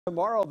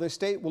Tomorrow, the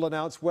state will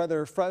announce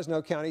whether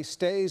Fresno County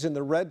stays in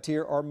the red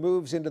tier or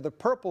moves into the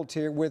purple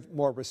tier with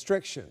more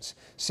restrictions.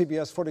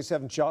 CBS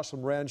 47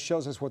 Jocelyn Moran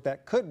shows us what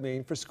that could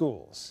mean for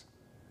schools.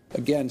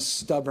 Again,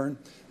 stubborn,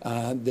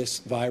 this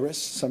virus,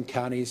 some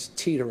counties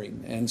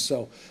teetering, and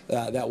so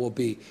that will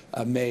be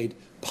made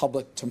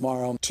public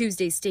tomorrow.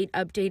 Tuesday's state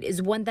update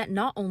is one that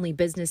not only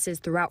businesses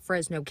throughout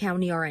Fresno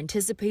County are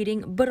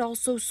anticipating, but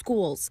also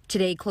schools.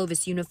 Today,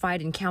 Clovis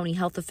Unified and county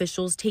health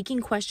officials taking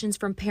questions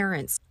from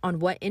parents on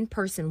what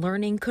in-person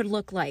learning could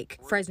look like.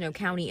 Fresno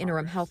County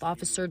Interim Health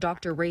Officer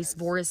Dr. Race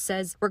Voris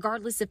says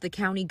regardless if the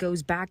county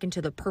goes back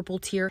into the purple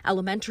tier,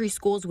 elementary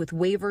schools with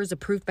waivers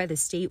approved by the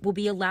state will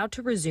be allowed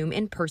to resume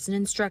in-person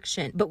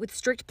instruction, but with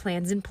strict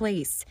plans in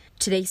place.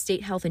 Today,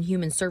 State Health and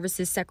Human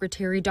Services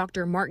Secretary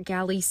Dr. Mark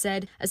Galley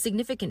said a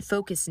significant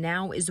focus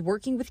now is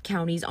working with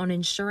counties on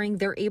ensuring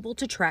they're able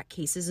to track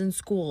cases in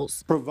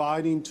schools.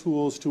 Providing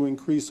tools to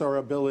increase our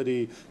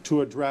ability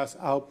to address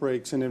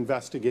outbreaks and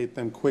investigate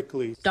them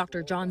quickly.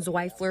 Dr. John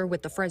Zweifler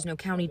with the Fresno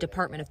County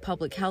Department of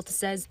Public Health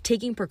says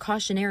taking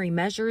precautionary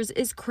measures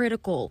is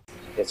critical.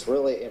 It's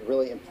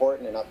really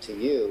important and up to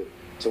you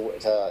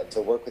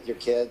to work with your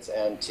kids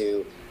and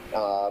to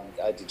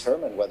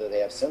determine whether they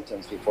have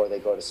symptoms before they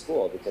go to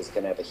school, because it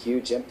can have a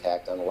huge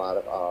impact on a lot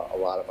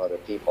of other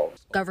people.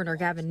 Governor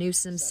Gavin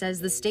Newsom says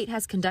the state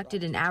has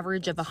conducted an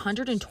average of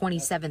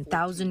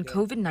 127,000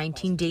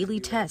 COVID-19 daily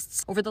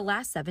tests over the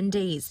last 7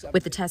 days,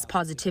 with a test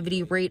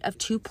positivity rate of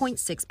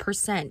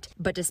 2.6%.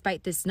 But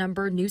despite this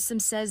number, Newsom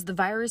says the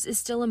virus is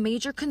still a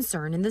major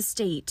concern in the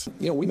state.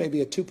 We may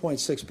be at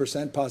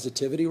 2.6%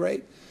 positivity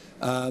rate.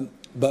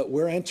 But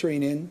we're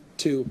entering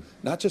into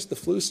not just the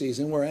flu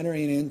season, we're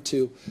entering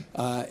into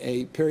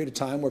a period of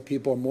time where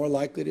people are more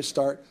likely to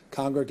start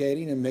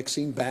congregating and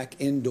mixing back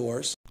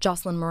indoors.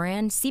 Jocelyn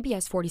Moran,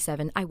 CBS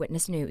 47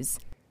 Eyewitness News.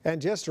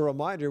 And just a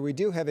reminder, we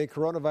do have a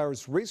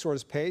coronavirus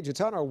resource page.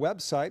 It's on our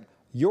website,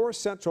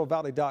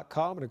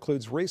 yourcentralvalley.com. It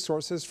includes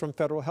resources from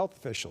federal health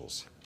officials.